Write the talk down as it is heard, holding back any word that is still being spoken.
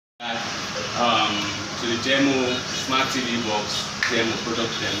To the demo, Smart TV box demo, product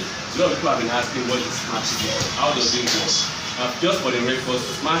demo. A lot of people have been asking what is Smart TV box, how does it work? Just for the record,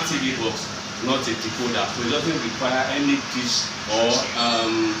 Smart TV box is not a decoder, so it doesn't require any dish or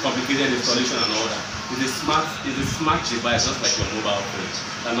complicated installation and all that. It's a smart device, just like your mobile phone,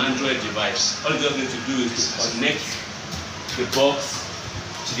 an Android device. All you just need to do is to connect the box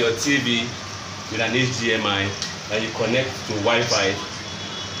to your TV with an HDMI, and you connect to Wi-Fi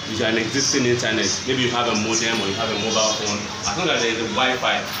with an existing internet. Maybe you have a modem or you have a mobile phone. As long as there is a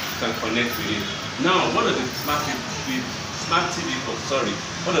Wi-Fi, you can connect with it. Now, what does the smart TV box? Sorry,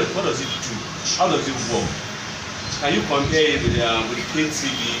 what does it do? How does it work? Can you compare it with the pay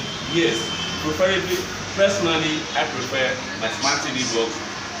TV? Yes, preferably. Personally, I prefer my smart TV box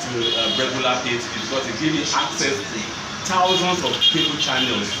to regular pay TV because it gives me access to thousands of cable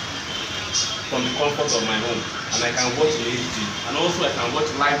channels from the comfort of my home, and I can watch in HD, and also I can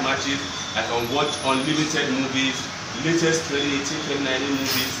watch live matches, I can watch unlimited movies, latest 2018, 2019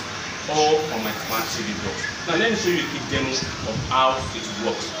 movies, all from my smart TV box. Now let me show you a quick demo of how it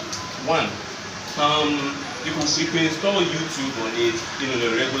works. One, you can install YouTube on it, the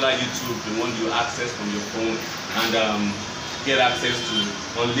regular YouTube, the one you access from your phone, and get access to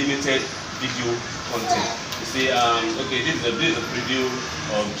unlimited video content. You see, okay, this is a preview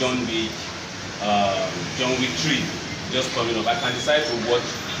of John Wick 3 just coming up. I can decide to watch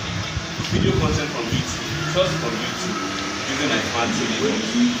video content from YouTube, just from YouTube, using my smart TV.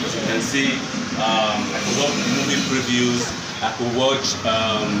 As you can see, I can watch movie previews, I could watch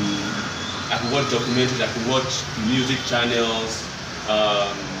documentaries, I could watch music channels,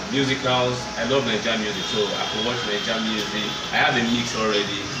 musicals. I love Nigerian music, so I could watch Nigerian music. I have a mix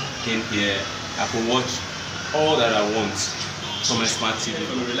already in here. I could watch all that I want from my smart TV,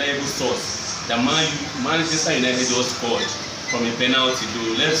 from a reliable source. The Manchester United just scored from a penalty.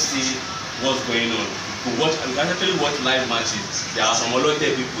 Let's see what's going on. We can actually watch live matches. There are some other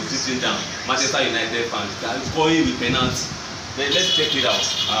people sitting down, Manchester United fans, that are scoring with penalty. Let's check it out.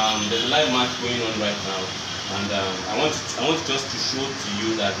 There's a live match going on right now, and I want just to show to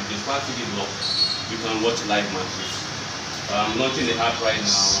you that with the smart TV box, you can watch live matches. I'm launching the app right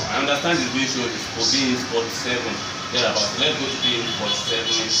now. I understand it's being shown for being 47. Thereabouts. Let's go to being 47.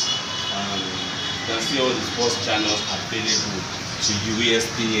 You can see all the sports channels available to you: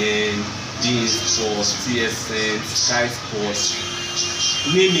 ESPN, beIN Sports, TSN, Sky Sports,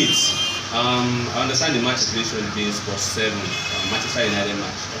 name it. I understand the match is being shown beIN Sports 7, Manchester United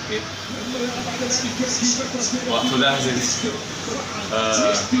match. Okay. Well, so that's it.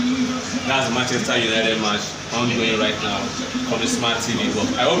 That's the Manchester United match ongoing right now from the smart TV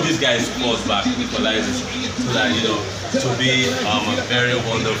box. I hope this guy scores back, equalizes, so that to be a very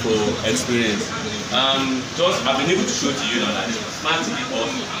wonderful experience. I've been able to show to you now that the smart TV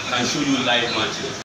box can show you live matches.